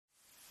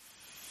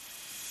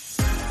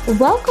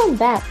Welcome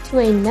back to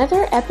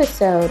another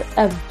episode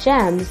of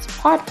GEMS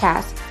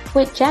podcast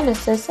with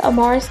Genesis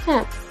Amaris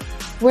Kemp,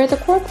 where the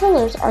core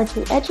pillars are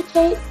to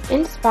educate,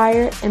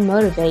 inspire, and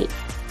motivate.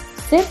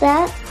 Sit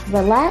back,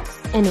 relax,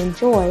 and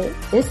enjoy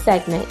this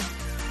segment.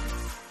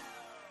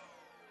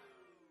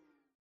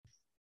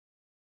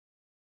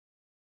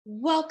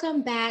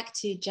 Welcome back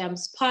to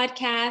GEMS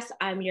Podcast.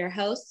 I'm your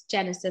host,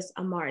 Genesis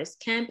Amaris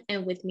Kemp,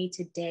 and with me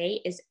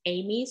today is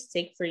Amy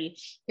Siegfried.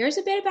 Here's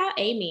a bit about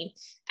Amy.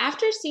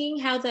 After seeing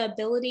how the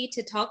ability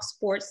to talk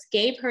sports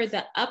gave her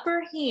the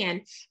upper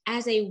hand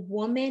as a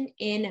woman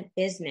in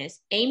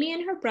business, Amy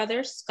and her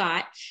brother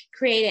Scott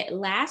created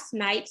Last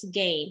Night's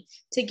Game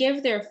to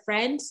give their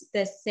friends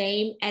the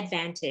same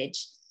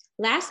advantage.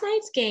 Last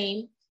Night's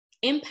Game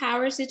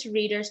empowers its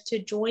readers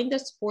to join the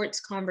sports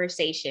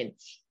conversation,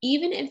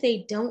 even if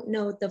they don't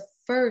know the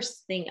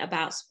first thing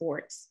about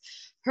sports.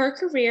 Her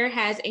career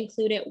has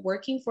included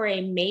working for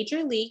a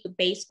Major League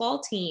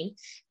Baseball team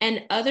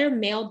and other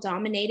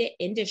male-dominated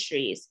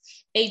industries.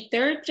 A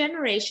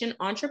third-generation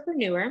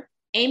entrepreneur,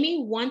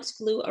 Amy once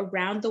flew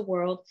around the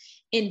world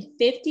in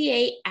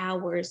 58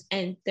 hours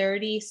and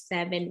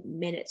 37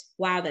 minutes.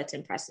 Wow, that's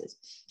impressive.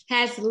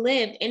 Has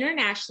lived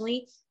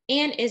internationally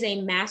and is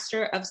a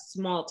master of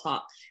small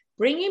talk,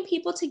 bringing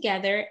people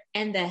together,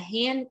 and the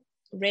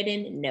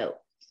handwritten note.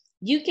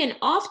 You can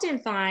often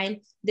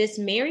find this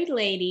married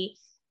lady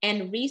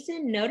and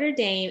recent Notre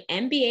Dame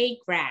MBA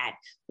grad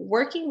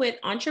working with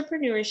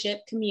entrepreneurship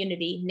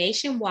community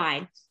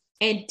nationwide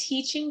and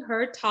teaching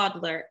her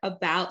toddler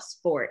about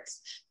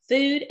sports,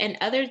 food, and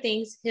other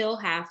things he'll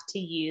have to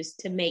use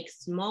to make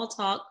small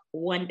talk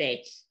one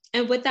day.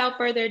 And without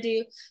further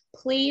ado,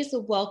 please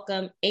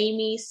welcome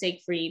Amy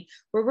Siegfried,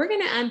 where we're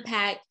going to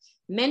unpack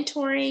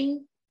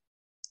mentoring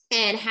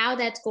and how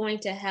that's going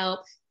to help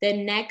the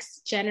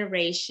next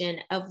generation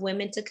of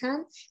women to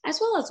come, as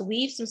well as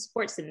weave some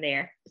sports in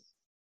there.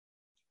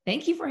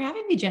 Thank you for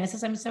having me,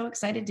 Genesis. I'm so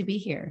excited to be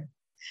here.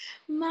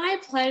 My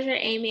pleasure,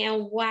 Amy.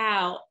 And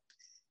wow.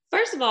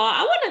 First of all,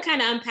 I want to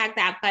kind of unpack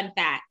that fun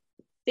fact.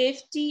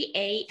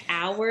 58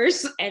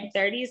 hours and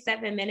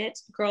 37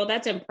 minutes. Girl,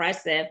 that's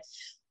impressive.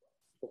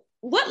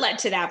 What led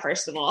to that,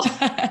 first of all?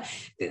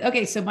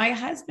 Okay, so my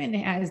husband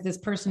has this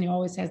person who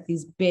always has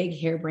these big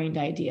harebrained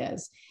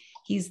ideas.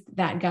 He's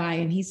that guy.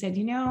 And he said,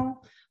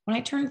 when I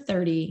turn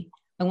 30,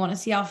 I want to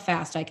see how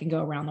fast I can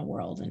go around the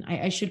world. And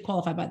I should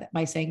qualify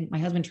by saying my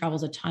husband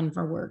travels a ton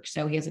for work.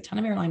 So he has a ton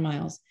of airline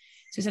miles.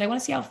 So he said, I want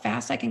to see how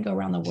fast I can go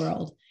around the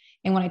world.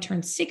 And when I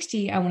turn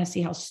 60, I want to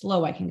see how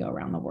slow I can go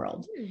around the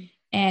world.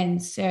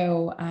 And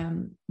so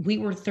we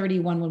were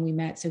 31 when we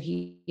met. So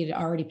he had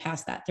already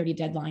passed that 30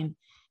 deadline.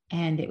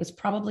 And it was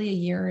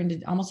probably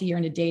almost a year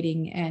into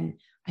dating. And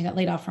I got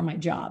laid off from my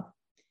job.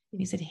 And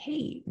he said,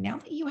 hey, now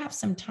that you have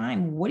some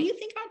time, what do you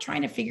think about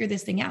trying to figure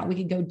this thing out? We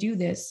could go do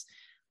this.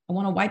 I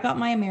want to wipe out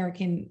my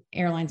American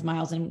Airlines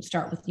miles and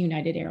start with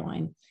United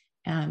Airline.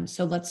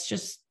 So let's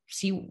just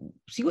see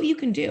what you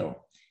can do.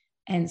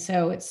 And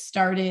so it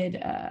started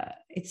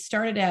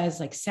as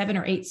like 7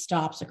 or 8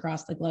 stops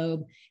across the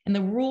globe. And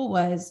the rule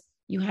was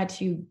you had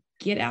to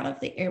get out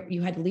of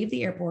you had to leave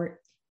the airport,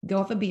 go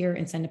off a beer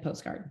and send a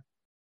postcard.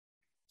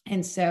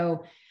 And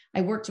so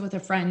I worked with a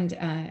friend,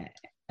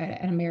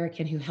 an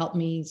American, who helped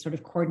me sort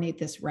of coordinate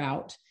this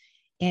route.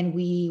 And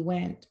we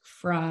went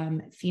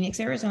from Phoenix,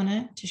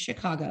 Arizona to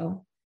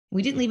Chicago.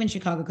 We didn't leave in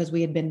Chicago because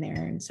we had been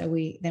there. And so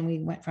we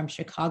went from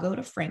Chicago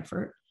to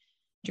Frankfurt,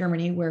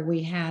 Germany, where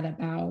we had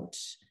about,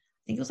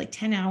 I think it was like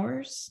 10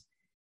 hours,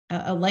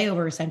 a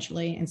layover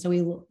essentially. And so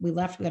we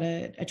left, we got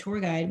a tour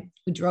guide.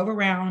 We drove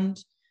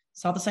around,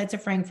 saw the sights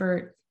of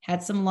Frankfurt,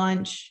 had some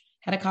lunch,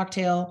 had a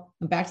cocktail,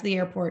 went back to the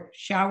airport,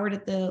 showered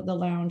at the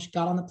lounge,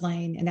 got on the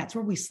plane. And that's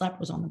where we slept,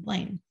 was on the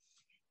plane.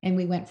 And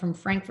we went from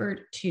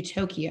Frankfurt to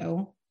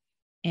Tokyo.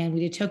 And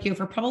we did Tokyo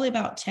for probably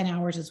about 10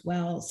 hours as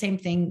well. Same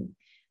thing.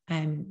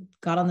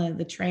 Got on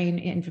the train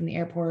in from the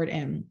airport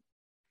and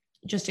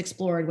just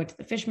explored, went to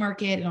the fish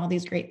market and all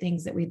these great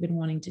things that we've been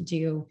wanting to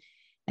do.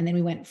 And then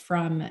we went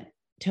from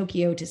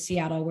Tokyo to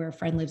Seattle, where a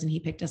friend lives, and he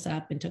picked us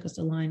up and took us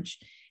to lunch.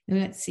 And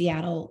we went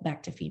Seattle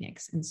back to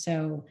Phoenix. And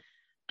so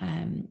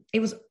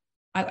it was,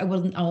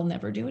 I'll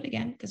never do it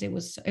again because it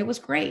was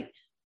great,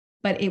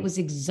 but it was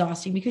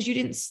exhausting because you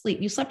didn't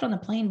sleep. You slept on the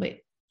plane, but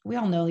we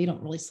all know you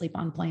don't really sleep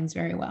on planes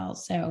very well.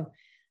 So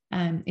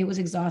it was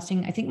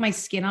exhausting. I think my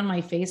skin on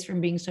my face from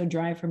being so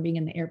dry from being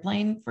in the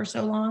airplane for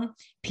so long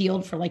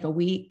peeled for like a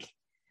week.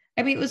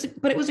 I mean,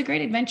 it was a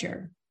great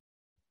adventure.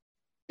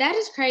 That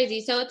is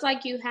crazy. So it's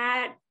like you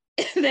had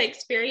the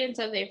experience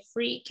of a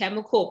free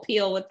chemical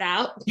peel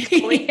without.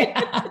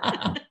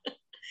 Yeah.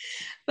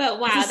 But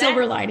wow. It's a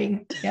silver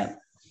lining. Yep.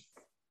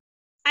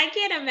 I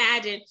can't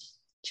imagine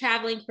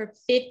traveling for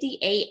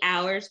 58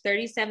 hours,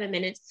 37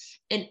 minutes,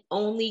 and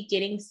only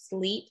getting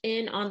sleep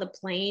in on the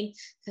plane,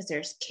 because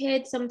there's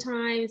kids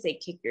sometimes, they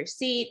kick your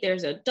seat.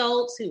 There's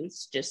adults who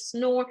just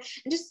snore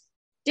and just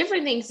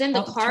different things in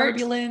the cart.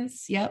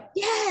 Turbulence. Yep.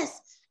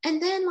 Yes.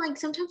 And then like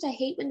sometimes I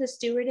hate when the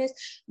stewardess,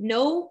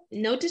 no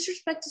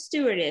disrespect to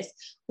stewardess,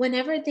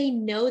 whenever they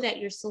know that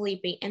you're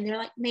sleeping and they're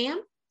like,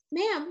 ma'am,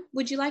 ma'am,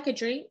 would you like a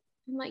drink?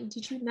 I'm like,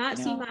 did you not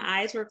see No. my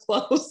eyes were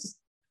closed?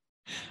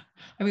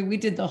 I mean, we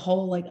did the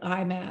whole like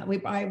eye mat. We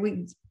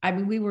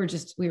were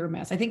a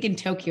mess. I think in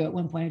Tokyo at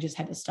one point I just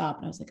had to stop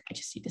and I was like, I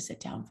just need to sit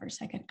down for a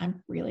second.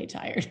 I'm really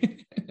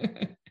tired.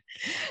 But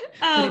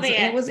Oh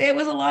man. it was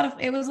a lot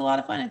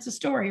of fun. It's a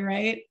story,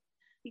 right?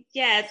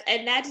 Yes,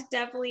 and that's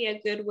definitely a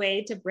good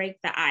way to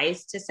break the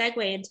ice to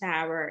segue into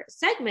our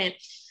segment.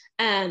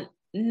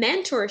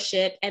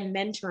 Mentorship and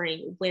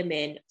mentoring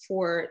women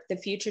for the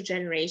future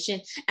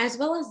generation, as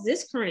well as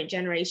this current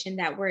generation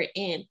that we're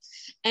in.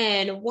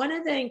 And one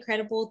of the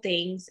incredible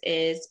things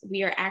is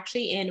we are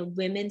actually in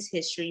Women's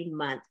History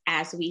Month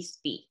as we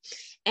speak.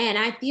 And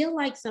I feel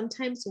like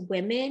sometimes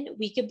women,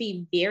 we could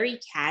be very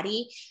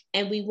catty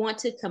and we want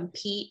to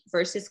compete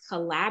versus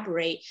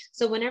collaborate.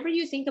 So whenever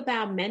you think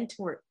about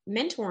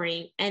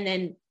mentoring and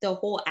then the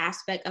whole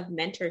aspect of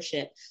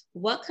mentorship,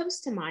 what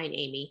comes to mind,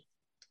 Amy?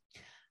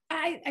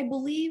 I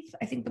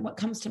think that what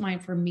comes to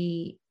mind for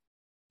me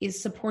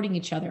is supporting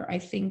each other. I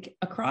think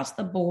across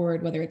the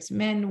board, whether it's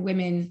men,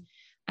 women,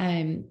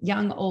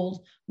 young,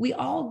 old, we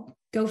all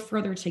go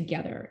further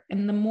together.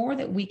 And the more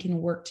that we can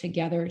work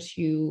together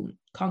to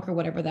conquer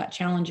whatever that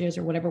challenge is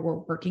or whatever we're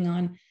working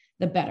on,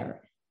 the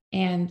better.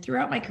 And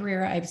throughout my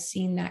career, I've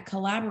seen that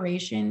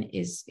collaboration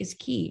is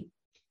key.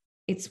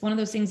 It's one of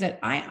those things that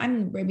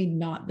I'm maybe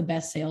not the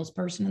best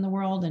salesperson in the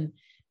world.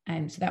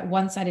 And so that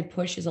one-sided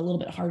push is a little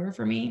bit harder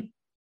for me.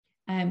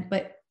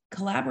 But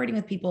collaborating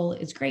with people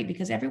is great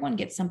because everyone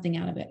gets something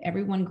out of it.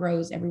 Everyone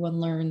grows, everyone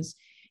learns.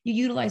 You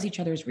utilize each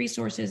other's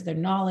resources, their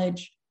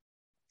knowledge.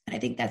 And I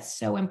think that's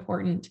so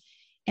important.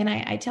 And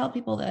I tell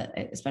people that,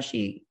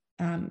 especially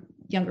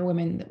younger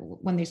women,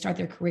 when they start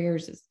their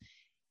careers, is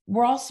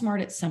we're all smart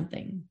at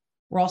something.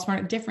 We're all smart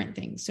at different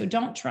things. So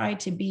don't try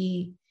to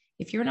be,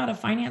 if you're not a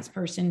finance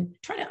person,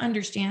 try to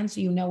understand so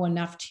you know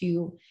enough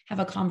to have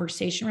a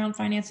conversation around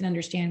finance and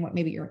understand what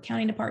maybe your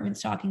accounting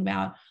department's talking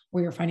about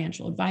or your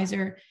financial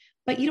advisor.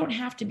 But you don't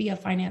have to be a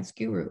finance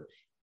guru.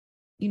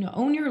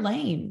 Own your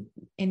lane.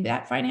 And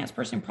that finance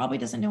person probably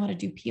doesn't know how to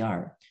do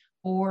PR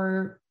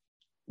or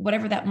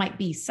whatever that might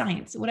be,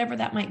 science, whatever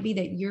that might be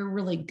that you're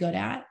really good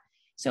at.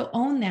 So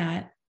own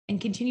that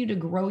and continue to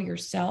grow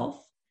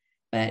yourself,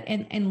 but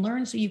and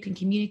learn so you can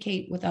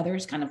communicate with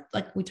others, kind of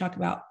like we talk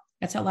about.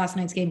 That's how last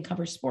night's game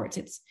covers sports.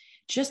 It's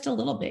just a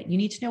little bit. You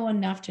need to know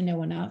enough to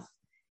know enough.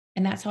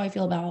 And that's how I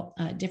feel about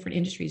different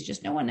industries.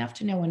 Just know enough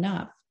to know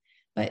enough,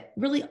 but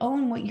really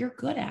own what you're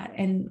good at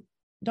and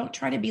don't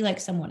try to be like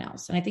someone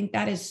else. And I think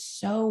that is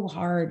so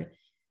hard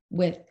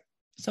with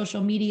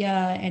social media.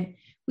 And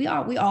we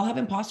all have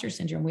imposter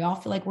syndrome. We all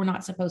feel like we're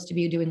not supposed to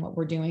be doing what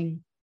we're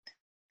doing.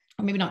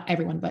 Or maybe not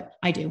everyone, but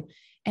I do.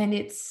 And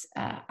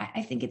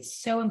I think it's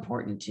so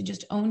important to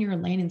just own your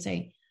lane and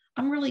say,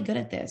 I'm really good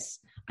at this.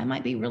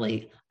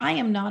 I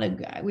am not a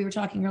guy. We were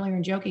talking earlier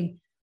and joking.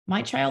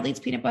 My child eats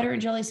peanut butter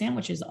and jelly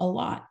sandwiches a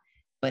lot,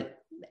 but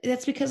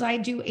that's because I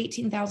do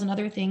 18,000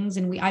 other things.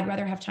 And I'd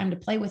rather have time to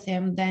play with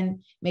him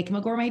than make him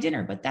a gourmet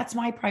dinner, but that's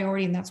my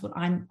priority. And that's what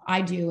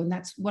I do. And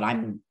that's what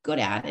I'm good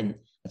at. And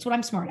that's what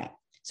I'm smart at.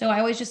 So I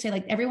always just say,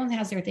 like, everyone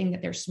has their thing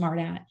that they're smart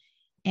at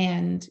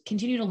and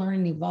continue to learn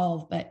and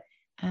evolve, but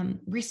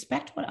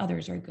respect what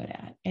others are good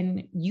at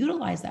and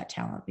utilize that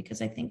talent,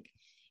 because I think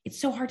it's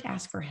so hard to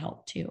ask for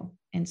help too.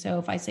 And so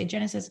if I say,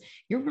 Genesis,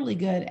 you're really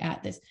good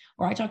at this,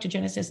 or I talk to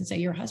Genesis and say,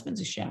 your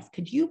husband's a chef,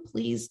 could you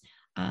please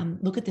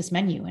look at this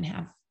menu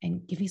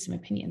and give me some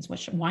opinions?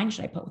 What wine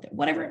should I put with it?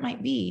 Whatever it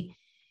might be,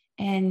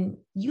 and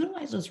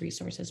utilize those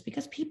resources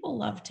because people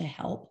love to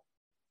help.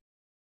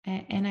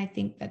 And I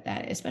think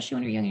that especially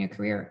when you're young in your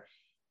career,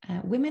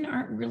 women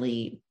aren't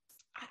really,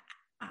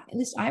 at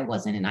least I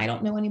wasn't, and I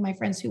don't know any of my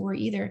friends who were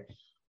either,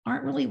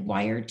 aren't really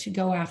wired to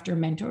go after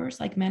mentors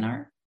like men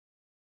are.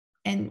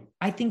 And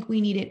I think we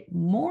need it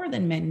more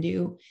than men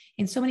do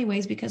in so many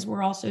ways, because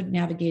we're also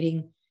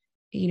navigating,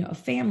 a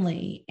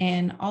family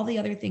and all the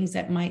other things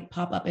that might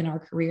pop up in our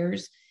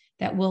careers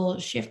that will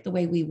shift the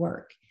way we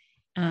work.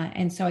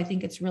 And so I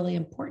think it's really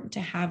important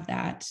to have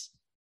that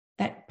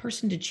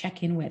person to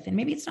check in with. And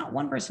maybe it's not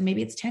one person,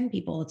 maybe it's 10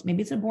 people.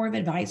 Maybe it's a board of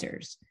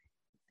advisors.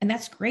 And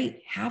that's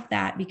great. Have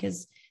that,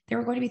 because there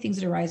are going to be things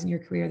that arise in your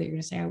career that you're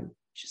going to say, I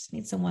just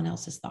need someone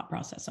else's thought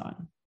process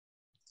on.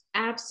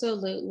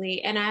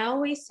 Absolutely. And I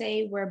always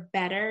say we're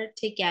better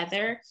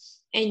together,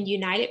 and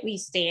united we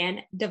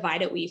stand,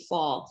 divided we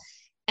fall.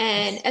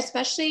 And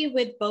especially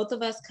with both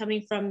of us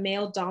coming from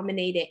male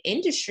dominated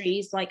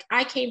industries, like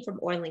I came from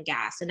oil and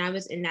gas and I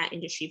was in that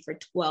industry for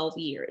 12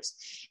 years.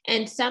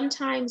 And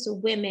sometimes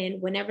women,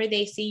 whenever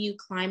they see you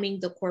climbing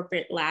the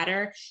corporate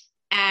ladder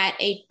at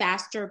a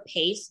faster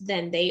pace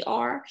than they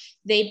are,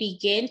 they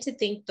begin to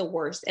think the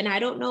worst. And I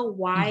don't know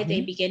why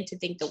they begin to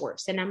think the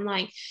worst. And I'm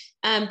like,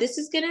 This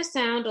is going to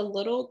sound a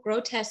little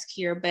grotesque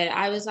here, but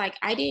I was like,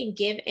 I didn't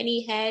give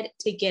any head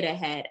to get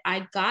ahead.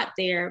 I got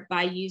there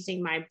by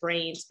using my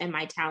brains and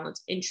my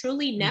talents and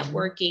truly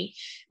networking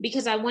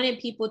because I wanted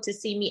people to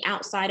see me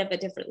outside of a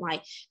different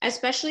light,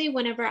 especially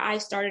whenever I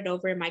started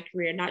over in my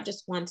career, not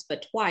just once,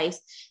 but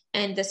twice.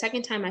 And the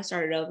second time I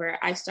started over,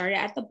 I started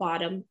at the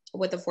bottom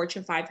with a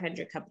Fortune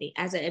 500 company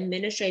as an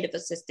administrative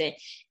assistant.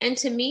 And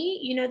to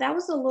me, that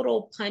was a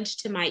little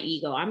punch to my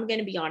ego. I'm going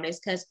to be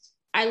honest, because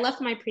I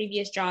left my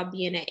previous job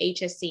being an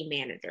HSC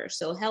manager,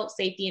 so health,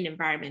 safety, and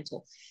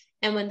environmental.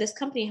 And when this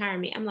company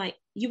hired me, I'm like,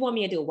 you want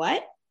me to do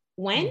what?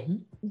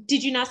 When?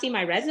 Did you not see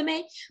my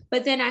resume?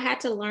 But then I had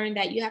to learn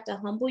that you have to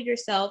humble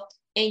yourself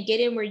and get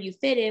in where you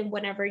fit in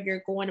whenever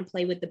you're going to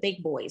play with the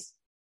big boys.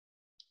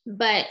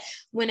 But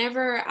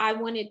whenever I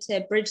wanted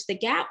to bridge the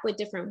gap with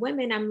different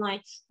women, I'm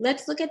like,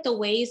 let's look at the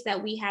ways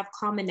that we have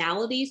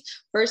commonalities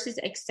versus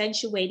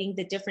accentuating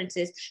the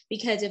differences.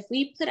 Because if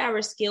we put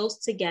our skills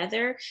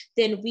together,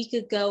 then we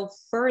could go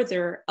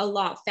further a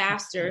lot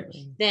faster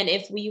than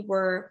if we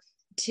were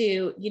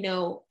to,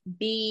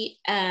 be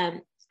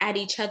at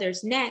each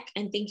other's neck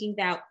and thinking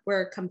that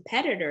we're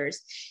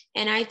competitors.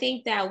 And I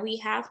think that we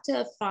have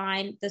to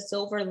find the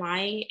silver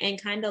lining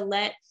and kind of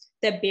let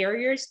the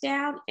barriers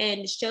down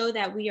and show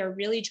that we are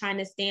really trying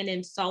to stand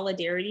in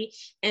solidarity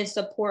and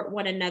support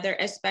one another,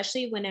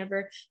 especially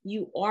whenever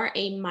you are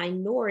a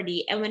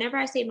minority. And whenever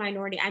I say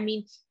minority, I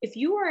mean, if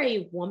you are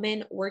a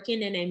woman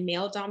working in a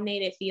male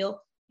dominated field,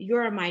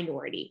 you're a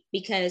minority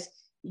because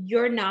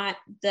you're not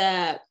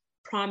the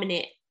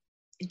prominent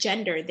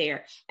gender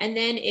there. And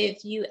then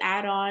if you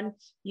add on,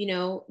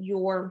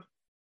 your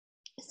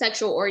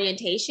sexual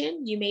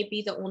orientation, you may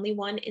be the only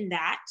one in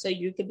that. So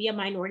you could be a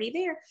minority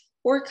there.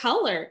 Or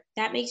color,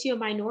 that makes you a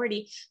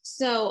minority.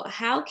 So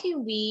how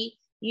can we,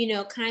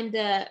 kind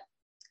of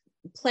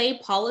play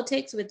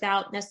politics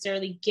without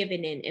necessarily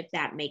giving in, if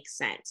that makes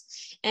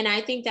sense? And I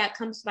think that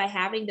comes by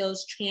having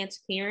those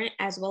transparent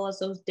as well as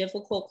those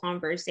difficult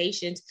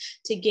conversations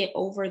to get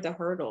over the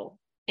hurdle.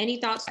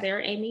 Any thoughts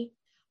there, Amy?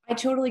 I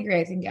totally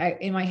agree. I think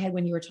in my head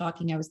when you were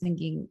talking, I was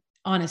thinking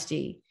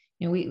honesty.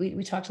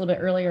 We talked a little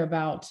bit earlier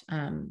about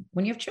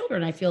when you have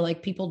children, I feel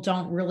like people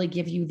don't really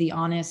give you the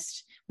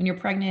honest, when you're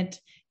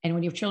pregnant and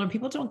when you have children,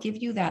 people don't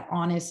give you that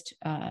honest,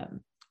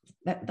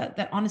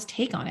 that honest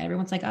take on it.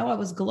 Everyone's like, oh, I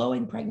was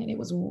glowing pregnant. It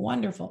was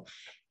wonderful.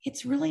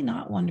 It's really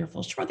not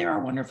wonderful. Sure, there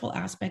are wonderful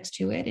aspects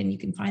to it and you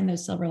can find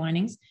those silver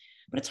linings,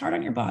 but it's hard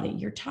on your body.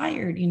 You're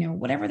tired,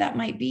 whatever that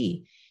might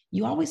be.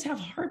 You always have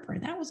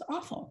heartburn. That was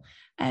awful.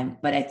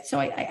 But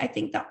I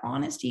think the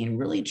honesty and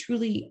really,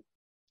 truly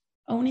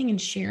owning and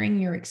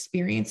sharing your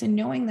experience and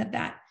knowing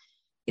that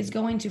is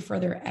going to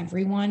further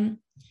everyone.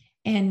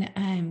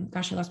 And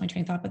gosh, I lost my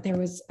train of thought, but there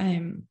was,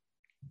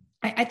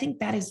 I think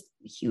that is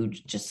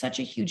huge, just such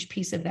a huge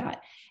piece of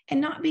that. And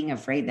not being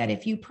afraid that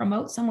if you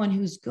promote someone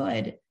who's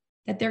good,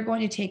 that they're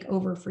going to take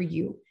over for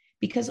you.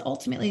 Because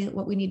ultimately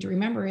what we need to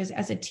remember is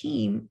as a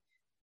team,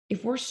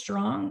 if we're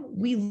strong,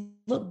 we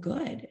look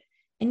good.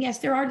 And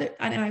yes, and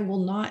I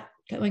will not,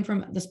 going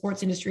from the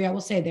sports industry, I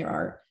will say there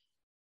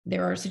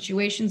are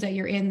situations that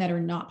you're in that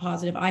are not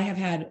positive. I've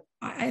had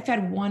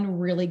one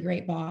really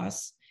great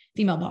boss,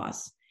 female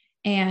boss.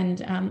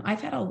 And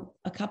I've had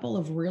a couple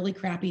of really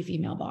crappy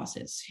female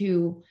bosses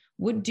who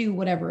would do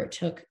whatever it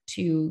took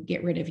to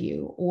get rid of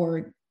you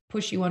or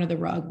push you under the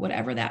rug,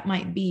 whatever that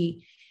might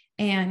be.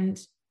 And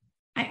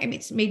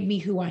it's made me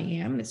who I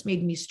am. It's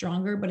made me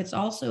stronger, but it's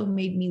also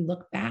made me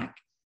look back.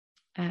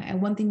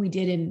 And one thing we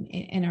did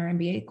in our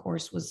MBA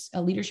course was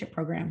a leadership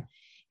program.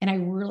 And I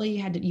really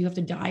you have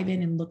to dive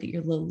in and look at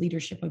your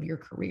leadership of your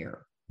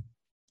career.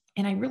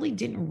 And I really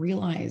didn't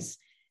realize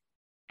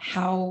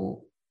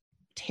how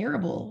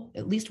terrible,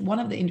 at least one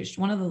of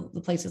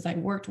the places I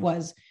worked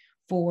was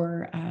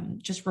for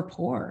just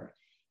rapport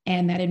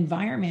and that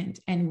environment,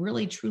 and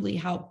really truly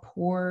how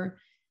poor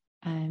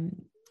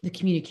the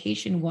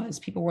communication was.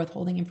 People were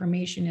withholding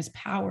information as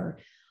power,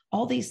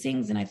 all these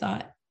things. And I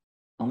thought,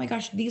 oh my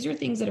gosh, these are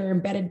things that are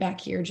embedded back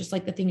here, just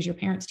like the things your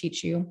parents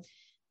teach you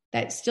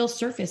that still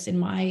surface in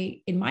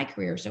my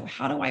career. So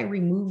how do I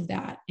remove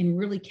that and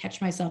really catch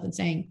myself and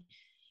saying,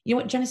 you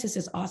know what, Genesis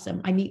is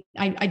awesome.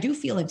 I do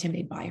feel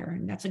intimidated by her,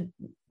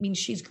 and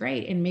she's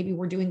great. And maybe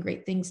we're doing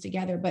great things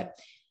together, but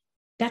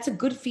that's a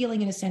good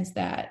feeling in a sense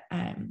that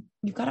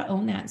you've got to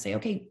own that and say,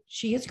 okay,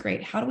 she is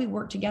great. How do we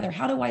work together?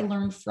 How do I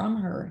learn from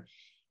her?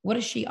 What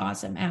is she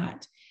awesome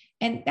at?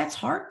 And that's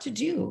hard to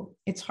do.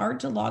 It's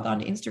hard to log on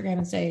to Instagram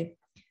and say,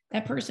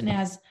 that person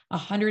has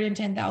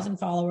 110,000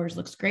 followers,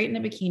 looks great in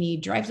a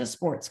bikini, drives a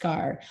sports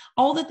car,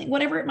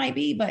 whatever it might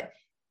be. But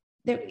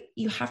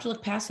you have to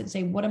look past it and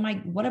say, what am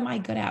I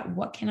good at?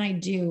 What can I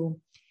do?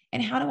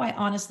 And how do I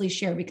honestly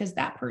share? Because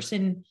that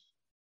person,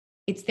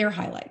 it's their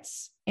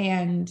highlights.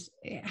 And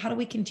how do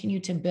we continue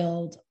to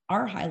build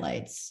our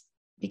highlights?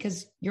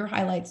 Because your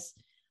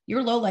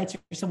lowlights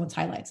are someone's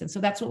highlights. And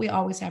so that's what we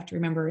always have to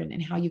remember,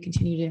 and how you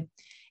continue to,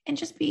 and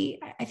just be,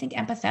 I think,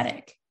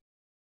 empathetic.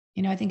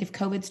 I think if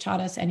COVID's taught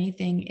us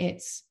anything,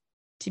 it's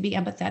to be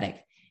empathetic.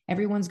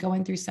 Everyone's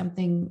going through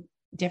something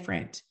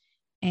different.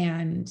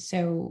 And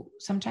so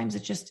sometimes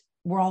it's just,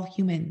 we're all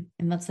human,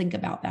 and let's think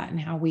about that and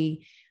how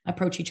we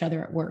approach each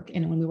other at work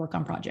and when we work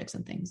on projects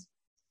and things.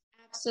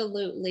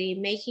 Absolutely.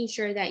 Making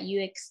sure that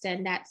you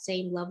extend that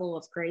same level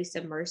of grace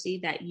and mercy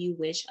that you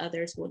wish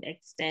others would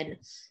extend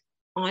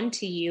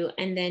onto you,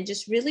 and then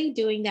just really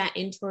doing that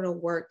internal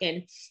work.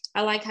 And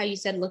I like how you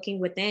said looking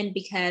within,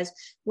 because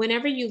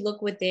whenever you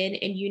look within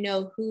and you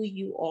know who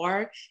you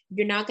are,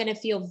 you're not going to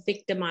feel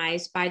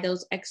victimized by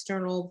those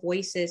external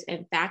voices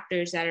and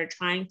factors that are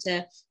trying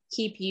to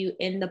keep you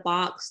in the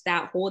box,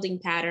 that holding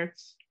pattern,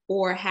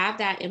 or have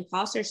that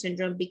imposter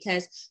syndrome,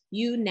 because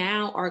you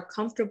now are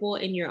comfortable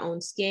in your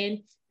own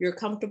skin, you're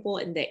comfortable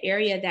in the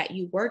area that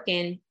you work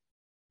in.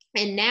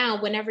 And now,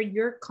 whenever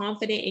you're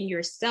confident in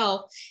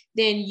yourself,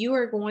 then you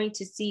are going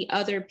to see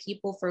other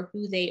people for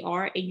who they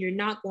are, and you're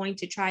not going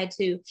to try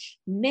to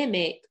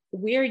mimic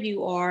where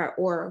you are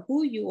or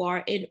who you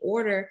are in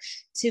order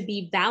to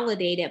be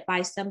validated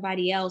by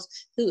somebody else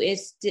who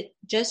is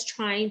just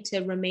trying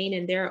to remain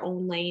in their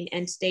own lane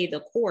and stay the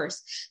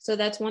course. So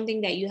that's one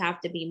thing that you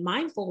have to be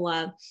mindful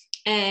of.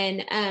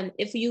 And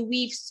if you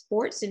weave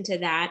sports into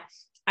that,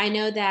 I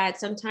know that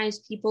sometimes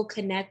people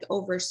connect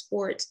over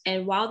sports,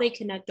 and while they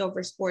connect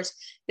over sports,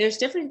 there's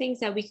different things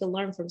that we can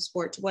learn from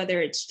sports,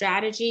 whether it's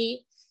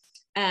strategy,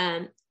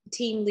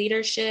 team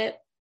leadership,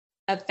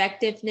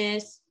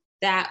 effectiveness,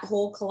 that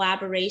whole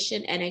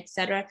collaboration, and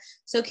etc.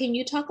 So can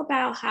you talk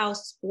about how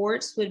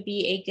sports would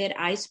be a good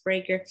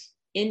icebreaker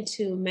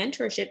into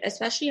mentorship,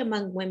 especially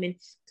among women?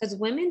 Because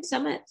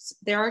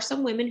there are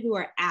some women who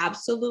are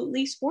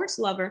absolutely sports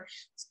lovers,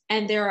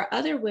 and there are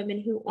other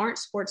women who aren't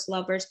sports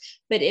lovers,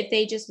 but if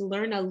they just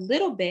learn a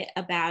little bit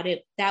about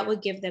it, that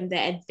would give them the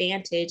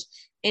advantage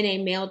in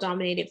a male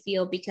dominated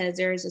field, because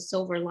there is a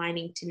silver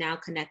lining to now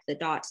connect the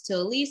dots to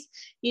at least,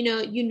 you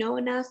know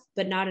enough,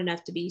 but not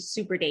enough to be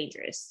super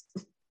dangerous.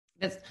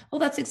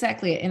 That's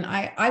exactly it. And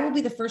I will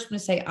be the first one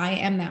to say I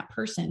am that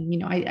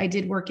person. I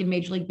did work in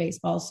Major League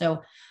Baseball,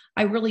 so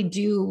I really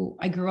do.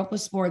 I grew up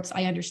with sports.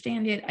 I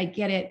understand it. I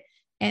get it.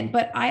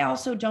 But I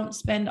also don't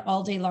spend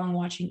all day long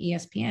watching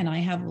ESPN. I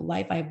have a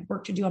life. I have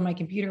work to do on my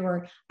computer,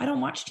 or I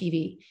don't watch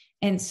TV.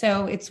 And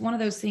so it's one of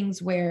those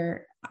things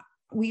where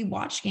we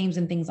watch games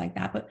and things like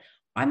that, but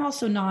I'm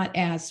also not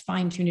as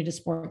fine-tuned to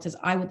sports as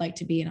I would like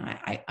to be. And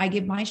I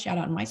give my shout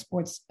out and my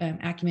sports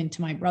acumen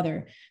to my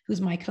brother, who's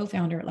my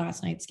co-founder at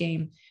last night's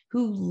game,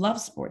 who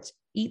loves sports,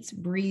 eats,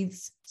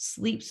 breathes,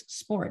 sleeps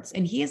sports.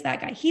 And he is that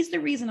guy. He's the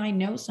reason I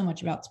know so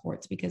much about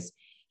sports, because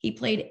he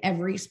played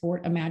every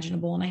sport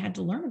imaginable and I had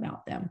to learn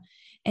about them.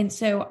 And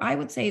so I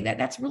would say that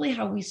that's really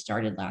how we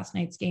started last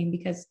night's game,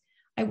 because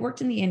I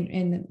worked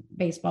in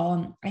baseball,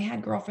 and I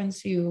had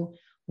girlfriends who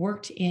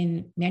worked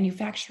in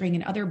manufacturing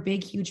and other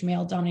big, huge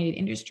male dominated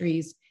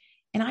industries.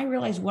 And I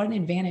realized what an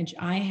advantage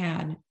I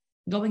had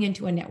going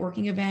into a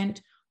networking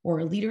event or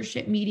a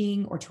leadership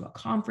meeting or to a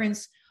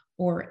conference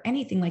or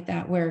anything like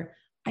that, where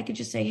I could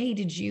just say, hey,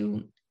 did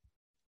you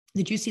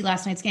see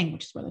last night's game,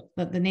 which is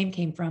where the name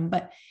came from.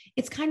 But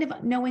it's kind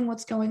of knowing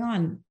what's going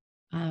on.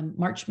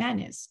 March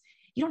Madness.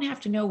 You don't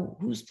have to know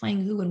who's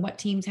playing who and what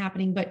team's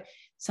happening, but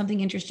something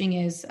interesting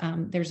is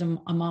there's a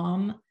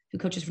mom who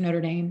coaches for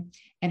Notre Dame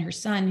and her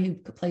son who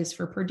plays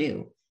for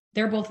Purdue.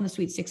 They're both in the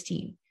Sweet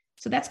 16.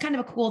 So that's kind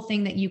of a cool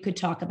thing that you could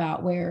talk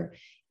about, where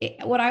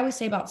what I always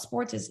say about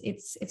sports is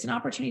it's an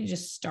opportunity to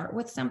just start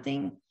with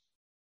something,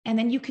 and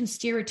then you can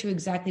steer it to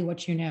exactly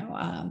what you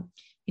know.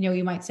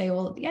 You might say,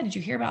 well, yeah, did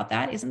you hear about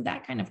that? Isn't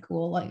that kind of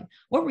cool? Like,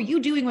 what were you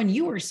doing when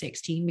you were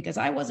 16? Because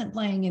I wasn't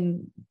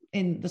playing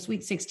in the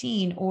Sweet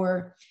 16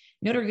 or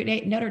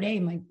Notre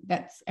Dame. Like,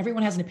 that's,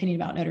 everyone has an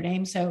opinion about Notre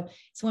Dame. So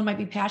someone might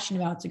be passionate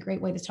about it. It's a great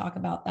way to talk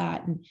about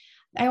that. And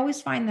I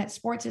always find that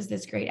sports is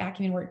this great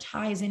acumen where it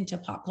ties into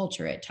pop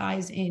culture. It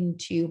ties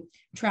into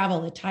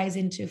travel. It ties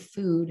into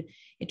food.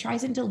 It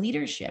ties into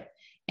leadership.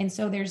 And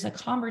so there's a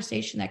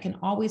conversation that can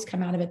always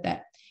come out of it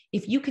that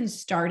if you can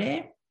start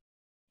it,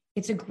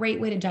 it's a great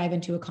way to dive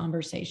into a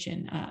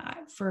conversation.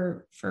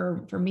 For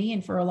me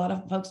and for a lot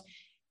of folks,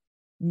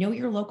 know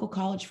your local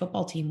college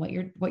football team, what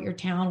your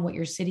town, what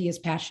your city is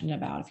passionate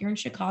about. If you're in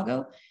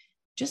Chicago,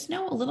 just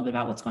know a little bit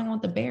about what's going on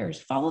with the Bears.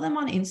 Follow them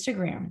on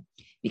Instagram,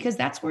 because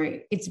that's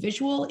where it's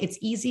visual. It's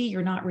easy.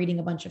 You're not reading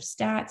a bunch of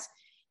stats.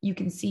 You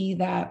can see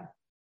that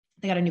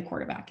they got a new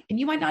quarterback, and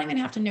you might not even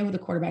have to know who the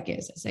quarterback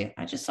is. Say,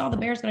 I just saw the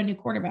Bears got a new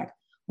quarterback.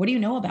 What do you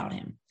know about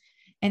him?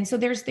 And so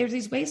there's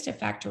these ways to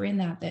factor in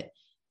that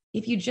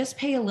if you just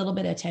pay a little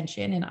bit of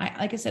attention, and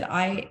like I said,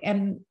 I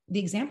am the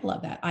example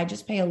of that. I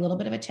just pay a little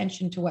bit of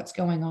attention to what's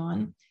going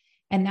on,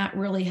 and that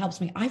really helps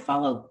me. I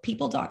follow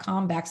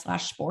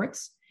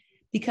people.com/sports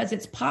because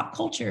it's pop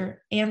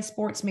culture and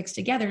sports mixed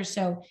together.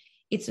 So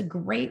it's a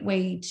great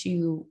way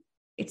to,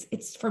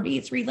 it's for me,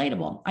 it's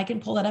relatable. I can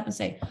pull that up and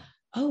say,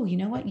 oh, you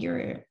know what?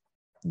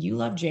 You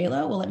love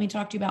J-Lo? Well, let me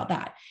talk to you about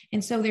that.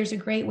 And so there's a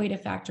great way to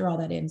factor all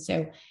that in.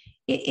 So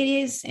it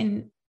is,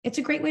 and it's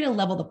a great way to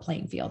level the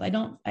playing field.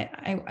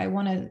 I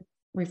want to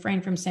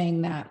refrain from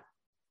saying that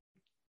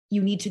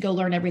you need to go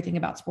learn everything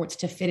about sports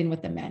to fit in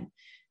with the men.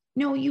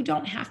 No, you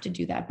don't have to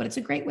do that, but it's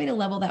a great way to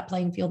level that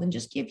playing field and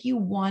just give you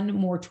one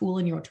more tool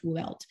in your tool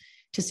belt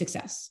to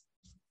success.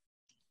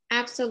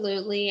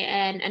 Absolutely.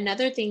 And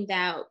another thing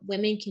that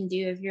women can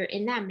do if you're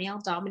in that male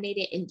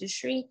dominated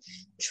industry,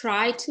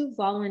 try to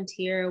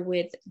volunteer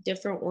with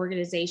different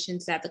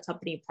organizations that the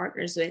company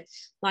partners with.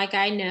 Like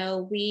I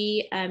know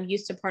we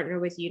used to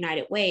partner with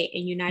United Way,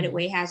 and United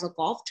Way has a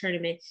golf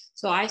tournament.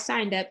 So I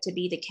signed up to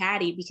be the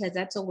caddy because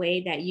that's a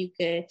way that you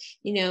could,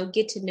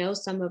 get to know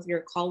some of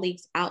your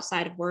colleagues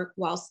outside of work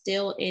while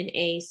still in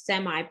a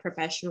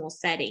semi-professional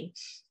setting.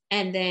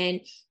 And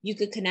then you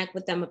could connect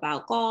with them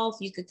about golf,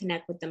 you could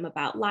connect with them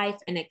about life,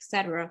 and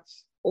etc.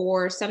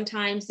 Or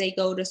sometimes they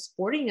go to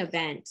sporting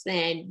events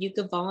and you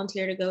could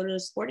volunteer to go to a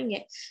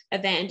sporting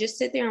event and just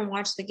sit there and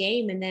watch the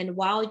game. And then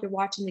while you're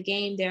watching the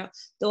game,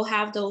 they'll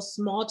have those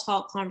small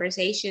talk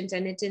conversations.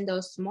 And it's in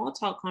those small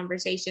talk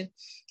conversations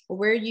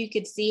where you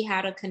could see how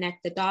to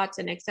connect the dots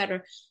and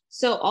etc.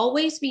 So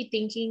always be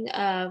thinking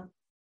of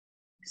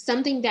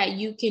something that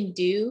you can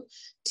do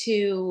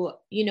to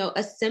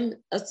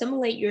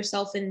assimilate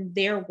yourself in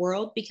their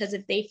world, because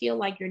if they feel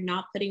like you're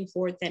not putting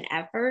forth an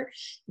effort,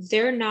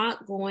 they're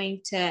not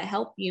going to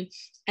help you.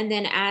 And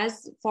then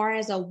as far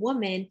as a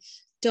woman,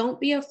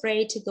 don't be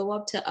afraid to go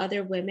up to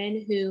other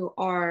women who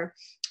are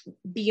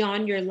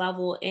beyond your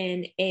level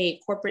in a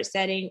corporate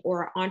setting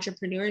or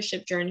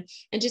entrepreneurship journey,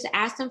 and just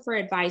ask them for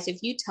advice.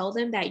 If you tell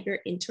them that you're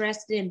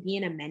interested in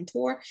being a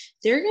mentor,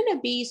 they're going to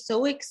be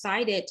so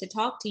excited to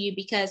talk to you,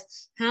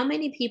 because how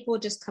many people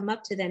just come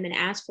up to them and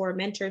ask for a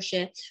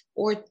mentorship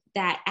or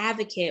that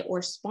advocate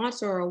or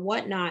sponsor or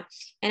whatnot?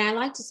 And I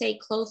like to say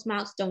closed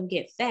mouths don't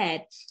get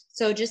fed.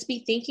 So just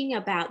be thinking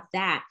about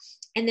that.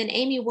 And then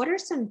Amy, what are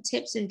some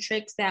tips and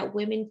tricks that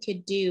women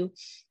could do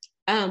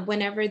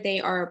whenever they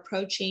are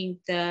approaching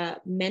the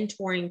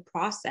mentoring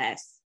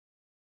process?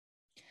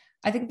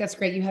 I think that's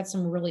great. You had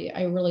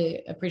I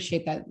really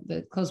appreciate that.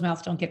 The closed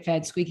mouths don't get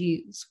fed,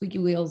 squeaky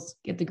wheels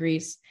get the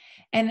grease.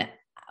 And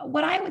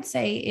what I would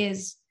say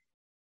is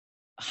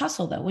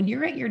hustle though. When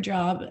you're at your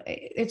job,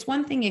 it's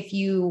one thing if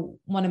you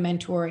want to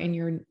mentor and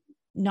you're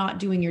not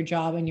doing your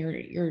job and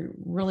you're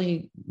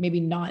really maybe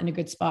not in a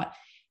good spot.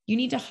 You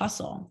need to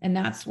hustle. And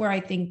that's where I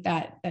think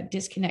that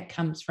disconnect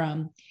comes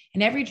from.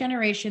 And every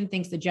generation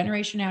thinks the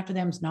generation after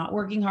them is not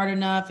working hard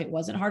enough. It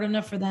wasn't hard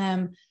enough for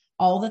them,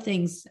 all the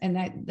things. And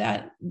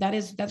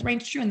that's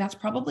reigns true. And that's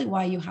probably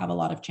why you have a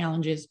lot of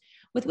challenges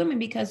with women,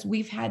 because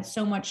we've had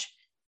so much,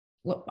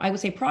 well, I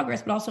would say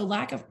progress, but also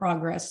lack of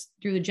progress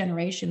through the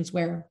generations,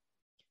 where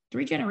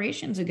 3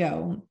 generations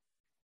ago,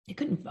 you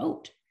couldn't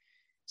vote.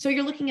 So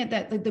you're looking at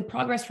that, like the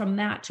progress from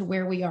that to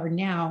where we are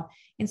now.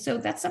 And so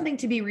that's something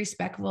to be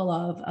respectful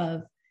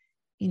of,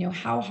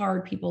 how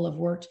hard people have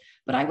worked.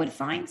 But I would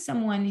find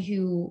someone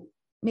who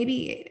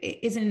maybe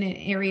is in an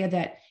area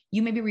that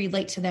you maybe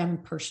relate to them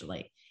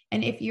personally.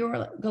 And if you're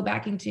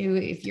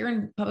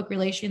in public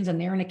relations and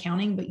they're in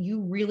accounting, but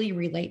you really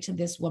relate to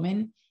this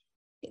woman,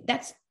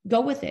 go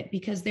with it,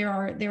 because there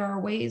are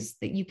ways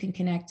that you can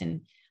connect.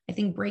 And I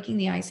think breaking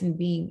the ice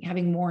and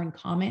having more in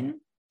common,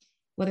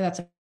 whether that's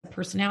a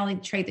personality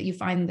trait that you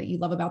find that you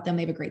love about them,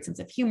 they have a great sense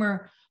of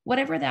humor,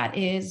 whatever that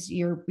is,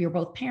 you're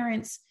both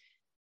parents,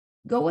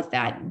 go with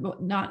that,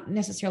 not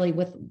necessarily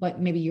with what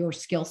maybe your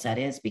skill set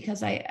is,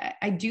 because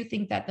I do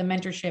think that the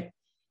mentorship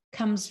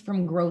comes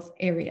from growth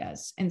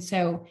areas. And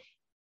so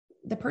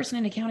the person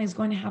in accounting is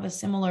going to have a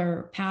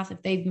similar path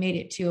if they've made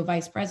it to a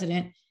vice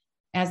president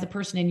as the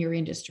person in your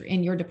industry,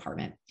 in your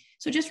department.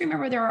 So just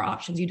remember there are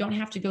options. You don't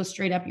have to go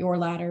straight up your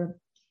ladder.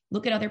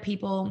 Look at other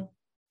people.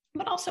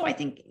 But also, I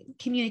think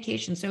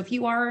communication. So if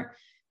you are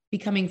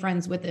becoming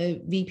friends with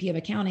a VP of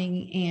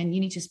accounting and you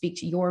need to speak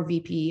to your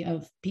VP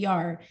of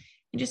PR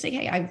and just say,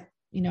 hey,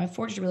 I've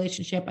forged a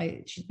relationship.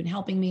 She's been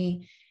helping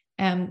me.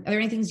 Are there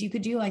any things you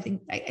could do? I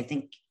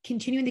think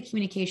continuing the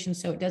communication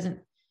so it doesn't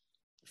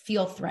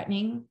feel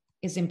threatening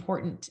is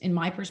important in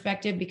my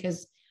perspective,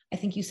 because I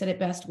think you said it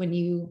best, when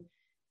you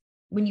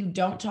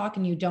don't talk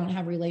and you don't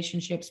have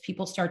relationships,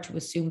 people start to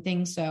assume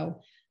things.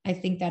 So I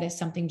think that is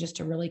something just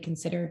to really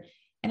consider.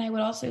 And I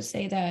would also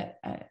say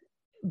that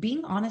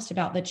being honest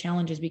about the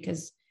challenges,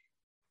 because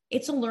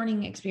it's a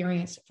learning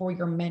experience for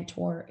your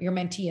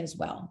mentee as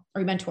well,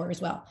 or your mentor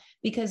as well,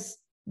 because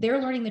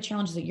they're learning the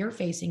challenges that you're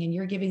facing and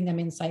you're giving them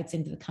insights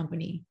into the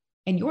company,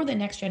 and you're the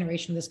next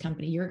generation of this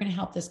company. You're going to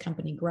help this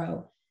company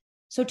grow.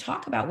 So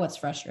talk about what's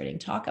frustrating,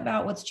 talk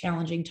about what's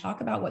challenging,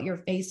 talk about what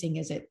you're facing.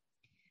 Is it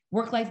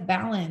work-life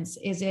balance?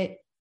 Is it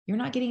you're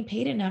not getting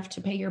paid enough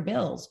to pay your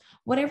bills?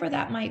 Whatever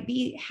that might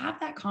be, have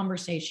that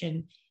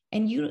conversation.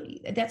 And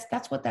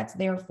that's what that's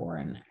there for.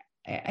 And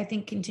I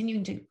think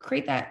continuing to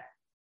create that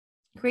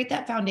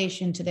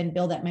foundation to then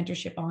build that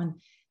mentorship on,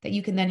 that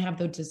you can then have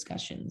those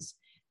discussions.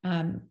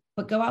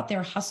 But go out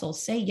there, hustle,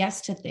 say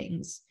yes to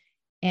things.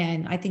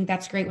 And I think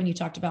that's great when you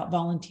talked about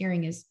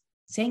volunteering, is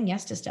saying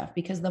yes to stuff,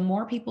 because the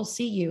more people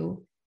see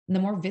you and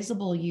the more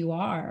visible you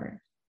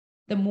are,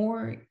 the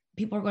more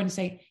people are going to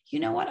say, you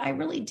know what, I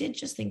really did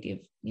just think of,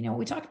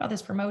 we talked about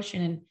this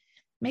promotion, and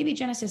maybe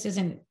Genesis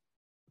isn't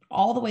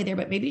all the way there,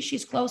 but maybe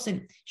she's close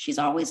and she's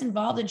always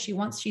involved and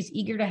she's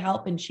eager to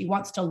help and she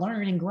wants to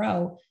learn and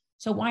grow.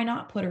 So why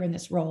not put her in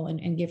this role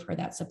and give her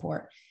that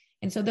support?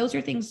 And so those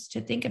are things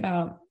to think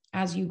about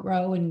as you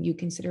grow and you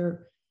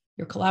consider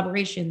your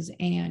collaborations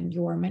and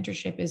your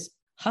mentorship is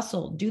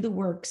hustle, do the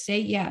work, say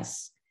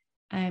yes,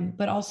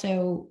 but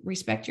also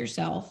respect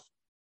yourself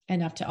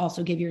enough to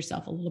also give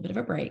yourself a little bit of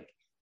a break.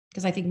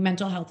 Because I think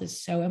mental health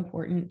is so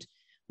important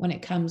when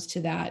it comes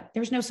to that.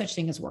 There's no such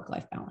thing as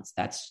work-life balance.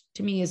 That's,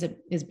 to me, is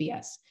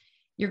BS.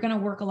 You're going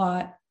to work a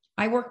lot.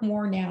 I work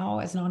more now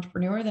as an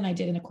entrepreneur than I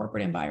did in a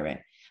corporate environment,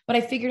 but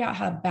I figured out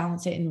how to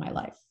balance it in my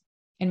life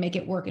and make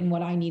it work in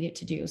what I need it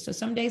to do. So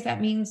some days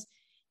that means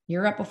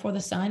you're up before the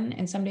sun,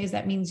 and some days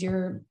that means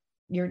you're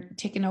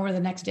taking over the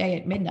next day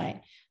at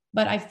midnight.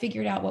 But I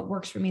figured out what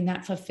works for me, and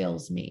that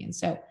fulfills me. And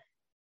so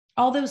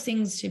all those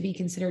things should be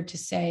considered to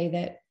say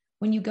that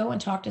when you go and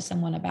talk to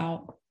someone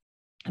about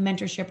a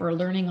mentorship or a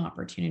learning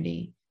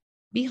opportunity,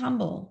 be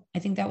humble. I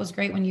think that was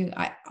great when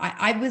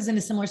I was in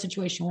a similar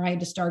situation where I had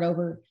to start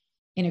over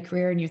in a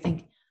career, and you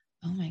think,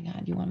 oh my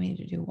God, you want me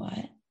to do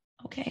what?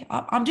 Okay,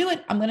 I'll do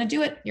it. I'm going to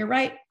do it. You're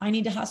right. I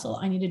need to hustle.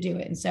 I need to do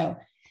it. And so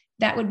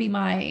that would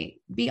be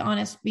be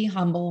honest, be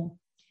humble,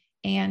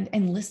 and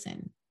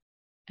listen,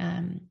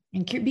 and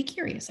be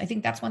curious. I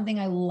think that's one thing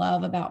I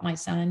love about my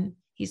son.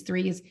 He's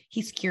 3, is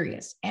he's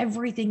curious.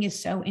 Everything is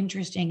so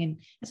interesting. And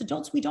as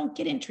adults, we don't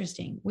get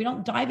interesting. We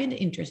don't dive into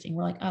interesting.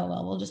 We're like, oh,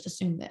 well, we'll just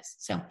assume this.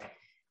 So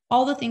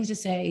all the things to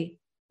say,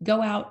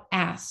 go out,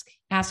 ask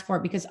for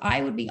it, because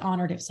I would be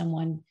honored if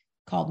someone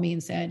called me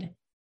and said,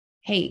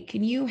 hey,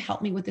 can you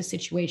help me with the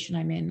situation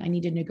I'm in? I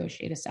need to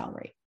negotiate a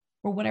salary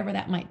or whatever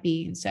that might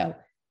be. And so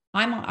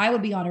I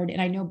would be honored.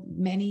 And I know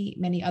many,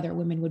 many other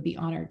women would be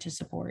honored to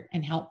support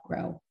and help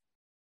grow.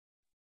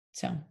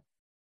 So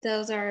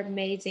those are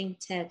amazing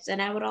tips.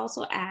 And I would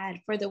also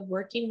add, for the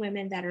working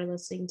women that are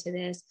listening to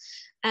this,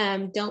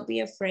 don't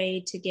be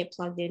afraid to get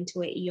plugged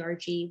into an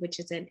ERG, which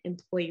is an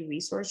employee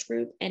resource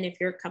group. And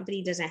if your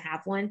company doesn't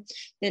have one,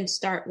 then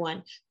start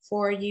one.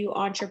 For you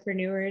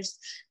entrepreneurs,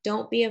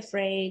 don't be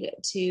afraid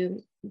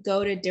to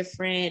go to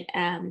different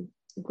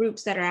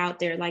groups that are out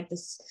there, like the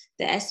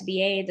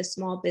SBA, the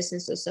Small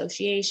Business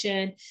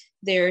Association.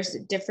 There's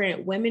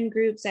different women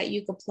groups that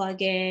you could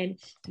plug in.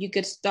 You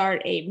could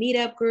start a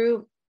meetup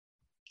group.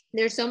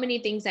 There's so many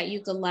things that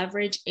you could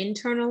leverage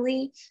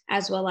internally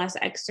as well as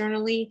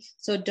externally.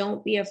 So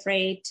don't be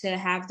afraid to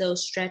have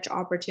those stretch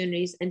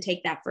opportunities and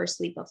take that first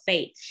leap of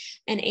faith.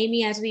 And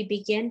Amy, as we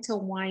begin to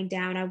wind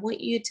down, I want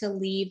you to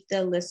leave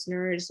the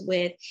listeners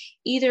with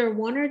either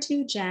 1 or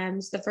 2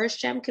 gems. The first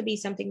gem could be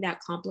something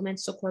that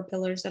complements the core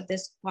pillars of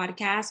this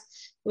podcast,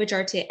 which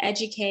are to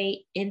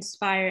educate,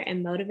 inspire,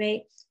 and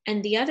motivate.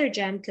 And the other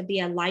gem could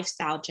be a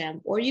lifestyle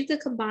gem, or you could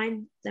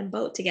combine them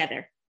both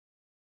together.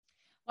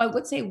 I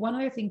would say one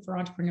other thing for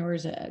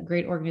entrepreneurs, a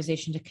great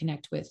organization to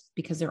connect with,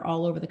 because they're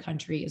all over the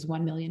country, is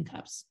 1 Million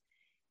Cups.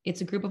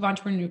 It's a group of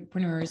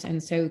entrepreneurs.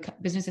 And so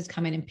businesses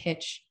come in and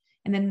pitch,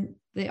 and then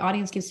the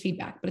audience gives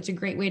feedback, but it's a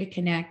great way to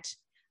connect.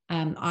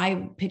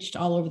 I pitched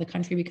all over the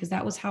country because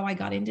that was how I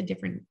got into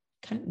different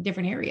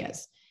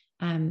areas.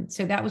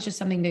 So that was just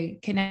something to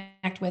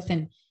connect with.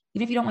 And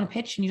even if you don't want to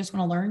pitch and you just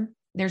want to learn,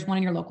 there's one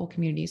in your local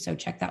community. So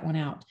check that one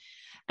out.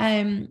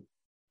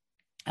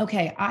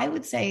 Okay. I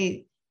would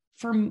say,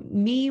 for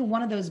me,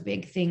 one of those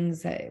big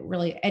things that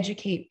really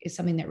educate is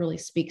something that really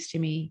speaks to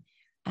me.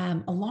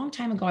 A long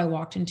time ago, I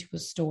walked into a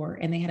store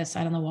and they had a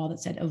sign on the wall that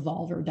said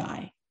 "Evolve or Die."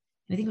 And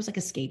I think it was like a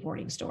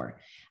skateboarding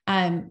store.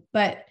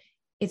 But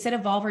it said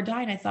 "Evolve or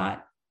Die." And I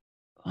thought,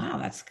 wow,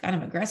 that's kind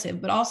of aggressive.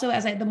 But also,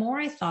 the more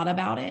I thought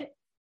about it,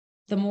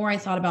 the more I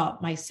thought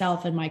about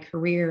myself and my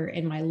career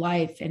and my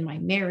life and my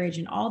marriage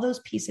and all those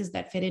pieces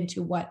that fit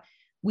into what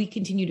we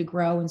continue to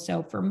grow. And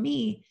so for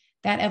me,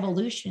 that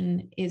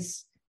evolution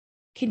is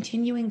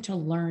continuing to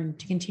learn,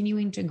 to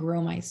continuing to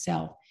grow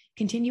myself,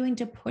 continuing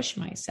to push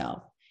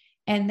myself.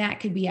 And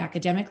that could be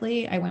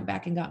academically. I went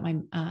back and got my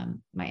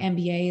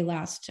MBA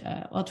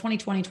 2020,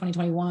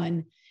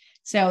 2021.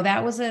 So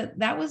that was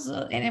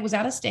and it was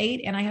out of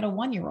state, and I had a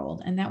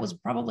 1-year-old, and that was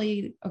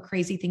probably a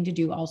crazy thing to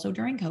do also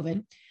during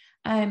COVID.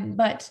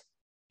 But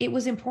it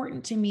was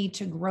important to me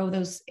to grow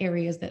those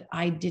areas that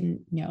I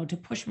didn't know, to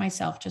push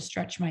myself, to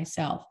stretch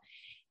myself.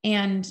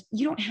 And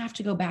you don't have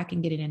to go back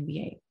and get an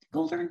MBA.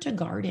 Go learn to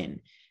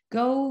garden.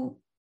 Go,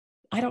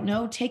 I don't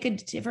know, take a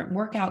different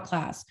workout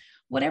class.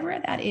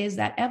 Whatever that is,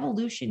 that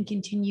evolution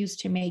continues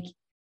to make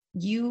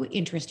you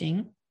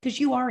interesting, because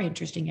you are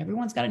interesting.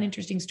 Everyone's got an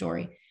interesting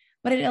story.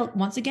 But it,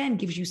 once again,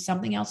 gives you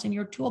something else in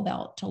your tool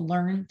belt to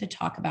learn, to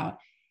talk about,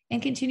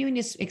 and continuing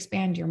to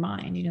expand your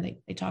mind. You know,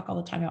 they talk all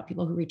the time about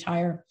people who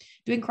retire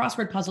doing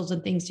crossword puzzles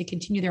and things to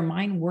continue their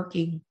mind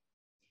working.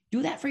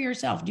 Do that for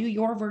yourself. Do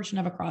your version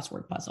of a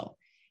crossword puzzle.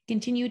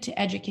 Continue to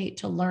educate,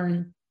 to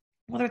learn,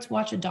 whether it's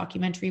watch a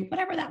documentary,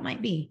 whatever that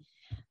might be.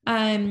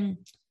 And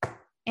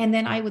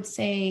then I would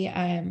say,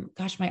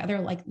 my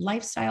other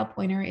lifestyle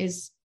pointer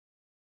is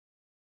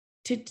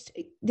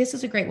this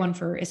is a great one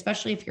for,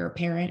 especially if you're a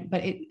parent,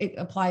 but it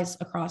applies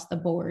across the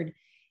board,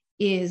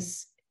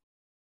 is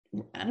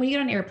when you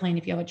get on an airplane,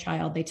 if you have a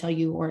child, they tell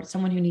you, or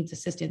someone who needs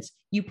assistance,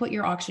 you put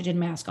your oxygen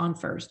mask on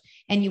first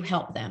and you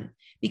help them.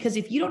 Because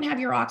if you don't have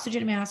your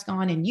oxygen mask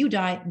on and you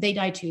die, they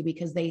die too,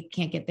 because they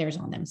can't get theirs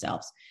on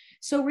themselves.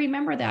 So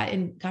remember that.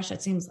 And gosh,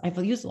 that seems,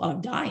 I've used a lot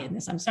of die in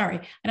this. I'm sorry.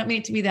 I don't mean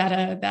it to be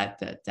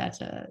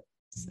that's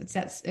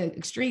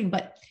extreme,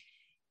 but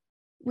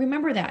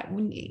remember that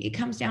when it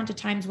comes down to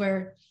times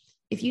where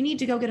if you need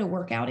to go get a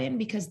workout in,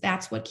 because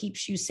that's what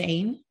keeps you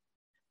sane,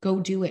 go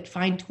do it.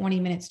 Find 20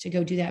 minutes to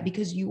go do that,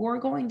 because you are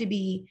going to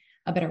be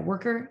a better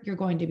worker. You're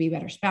going to be a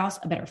better spouse,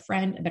 a better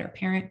friend, a better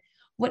parent,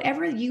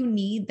 whatever you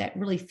need that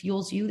really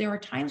fuels you. There are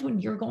times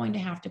when you're going to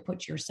have to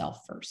put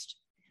yourself first.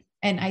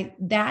 And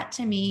that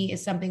to me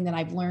is something that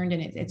I've learned.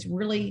 And it's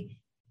really,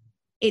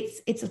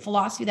 it's a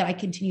philosophy that I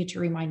continue to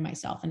remind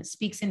myself. And it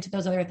speaks into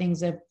those other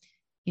things of,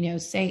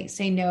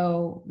 say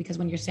no, because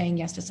when you're saying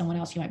yes to someone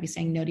else, you might be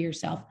saying no to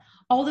yourself.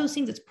 All those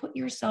things, it's put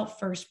yourself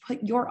first,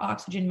 put your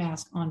oxygen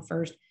mask on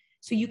first,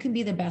 so you can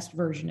be the best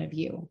version of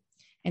you.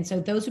 And so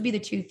those would be the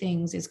two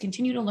things: is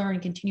continue to learn,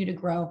 continue to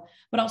grow,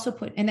 but also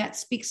and that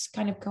speaks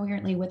kind of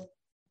coherently with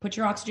put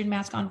your oxygen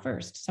mask on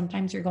first.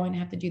 Sometimes you're going to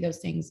have to do those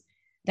things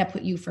that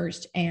put you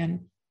first,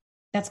 and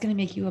that's going to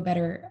make you a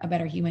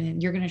better human,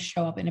 and you're going to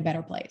show up in a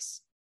better place.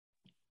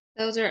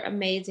 Those are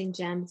amazing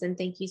gems, and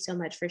thank you so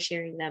much for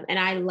sharing them. And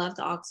I love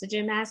the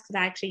oxygen mask because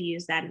I actually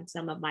use that in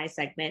some of my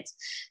segments.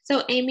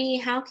 So Amy,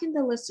 how can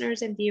the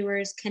listeners and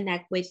viewers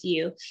connect with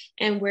you,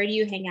 and where do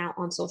you hang out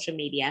on social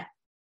media?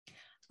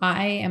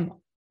 I am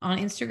on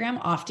Instagram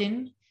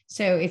often.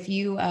 So if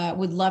you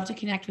would love to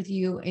connect with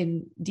you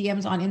in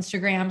DMs on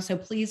Instagram, so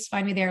please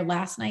find me there.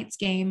 Last Night's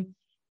Game.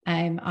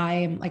 I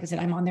am, like I said,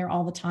 I'm on there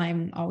all the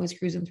time, always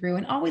cruising through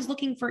and always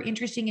looking for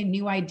interesting and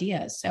new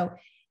ideas. So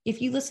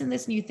if you listen to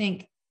this and you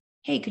think,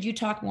 hey, could you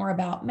talk more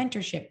about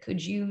mentorship?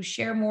 Could you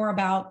share more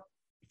about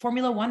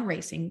Formula One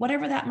racing?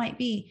 Whatever that might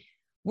be,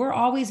 we're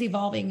always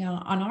evolving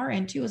on our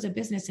end too as a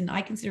business. And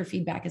I consider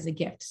feedback as a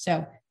gift.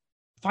 So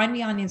find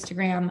me on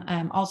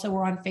Instagram. Also,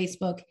 we're on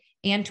Facebook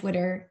and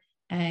Twitter.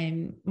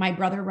 My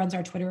brother runs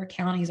our Twitter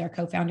account. He's our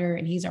co-founder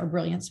and he's our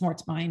brilliant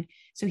smarts mind.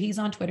 So he's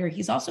on Twitter.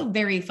 He's also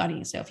very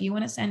funny. So if you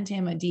want to send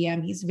him a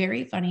DM, he's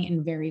very funny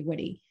and very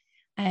witty.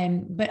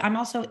 But I'm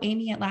also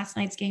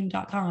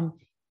amy@lastnightsgame.com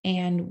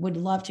and would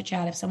love to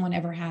chat if someone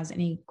ever has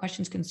any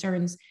questions,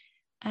 concerns.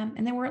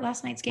 And then we're at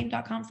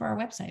lastnightsgame.com for our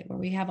website, where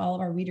we have all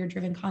of our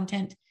reader-driven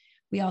content.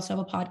 We also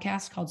have a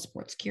podcast called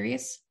Sports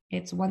Curious.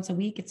 It's once a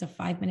week. It's a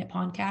 5-minute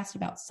podcast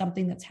about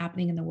something that's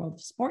happening in the world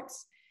of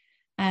sports.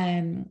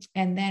 And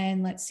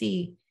then let's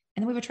see.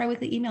 And then we have a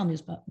tri-weekly email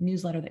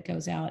newsletter that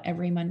goes out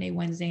every Monday,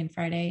 Wednesday, and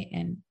Friday.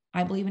 And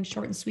I believe in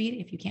short and sweet,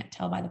 if you can't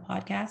tell by the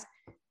podcast.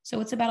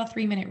 So it's about a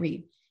 3-minute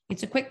read.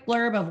 It's a quick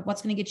blurb of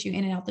what's going to get you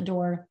in and out the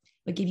door,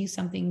 but give you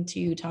something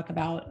to talk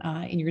about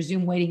in your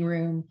Zoom waiting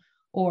room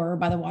or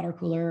by the water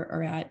cooler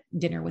or at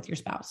dinner with your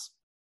spouse.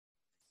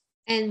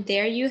 And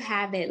there you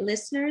have it,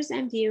 listeners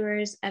and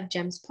viewers of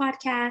GEMS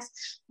Podcast.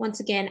 Once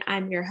again,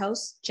 I'm your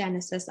host,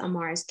 Genesis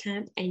Amaris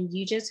Kemp, and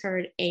you just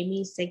heard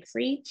Amy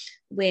Siegfried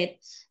with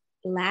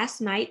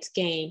Last Night's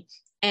Game.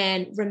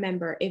 And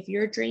remember, if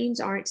your dreams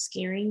aren't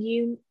scaring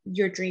you,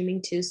 you're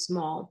dreaming too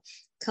small.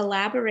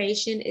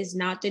 Collaboration is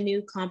not the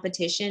new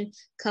competition.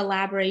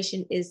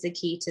 Collaboration is the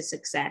key to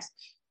success.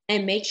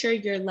 And make sure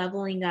you're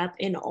leveling up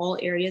in all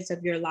areas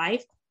of your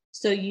life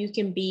so you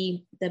can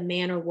be the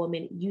man or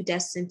woman you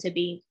destined to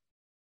be.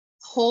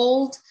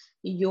 Hold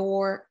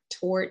your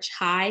torch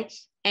high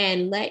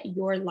and let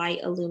your light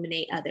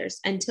illuminate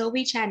others. Until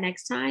we chat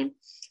next time,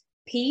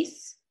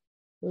 peace,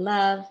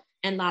 love,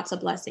 and lots of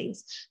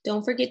blessings.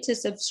 Don't forget to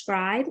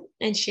subscribe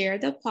and share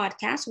the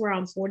podcast. We're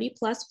on 40+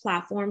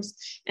 platforms,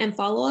 and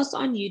follow us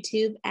on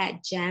YouTube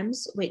at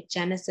GEMS with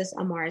Genesis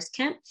Amaris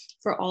Kemp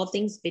for all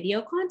things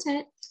video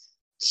content.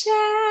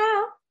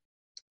 Ciao.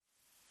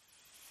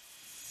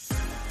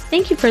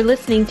 Thank you for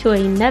listening to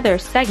another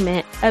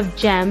segment of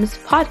GEMS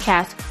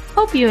Podcast.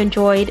 Hope you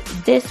enjoyed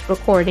this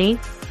recording.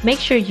 Make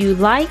sure you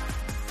like,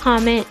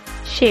 comment,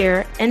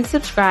 share, and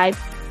subscribe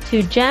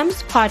to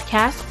GEMS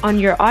Podcast on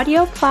your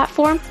audio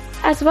platform,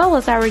 as well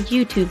as our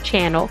YouTube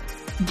channel,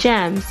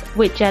 GEMS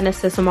with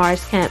Genesis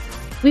Amaris Kemp.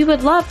 We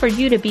would love for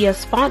you to be a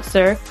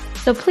sponsor,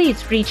 so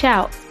please reach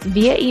out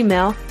via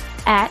email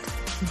at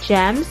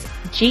GEMS,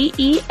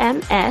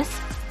 GEMS,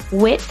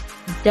 with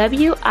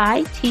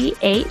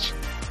WITH,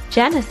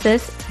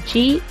 Genesis,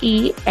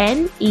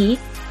 GENESIS,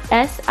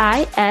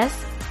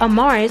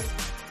 Amaris,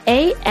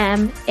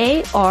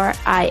 AMARIS,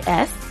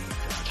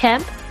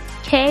 Kemp,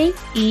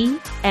 KEMP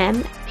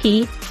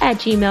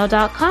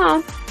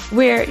 @gmail.com,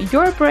 where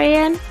your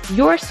brand,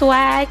 your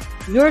swag,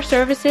 your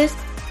services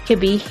can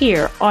be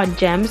here on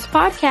GEMS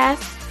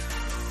Podcast.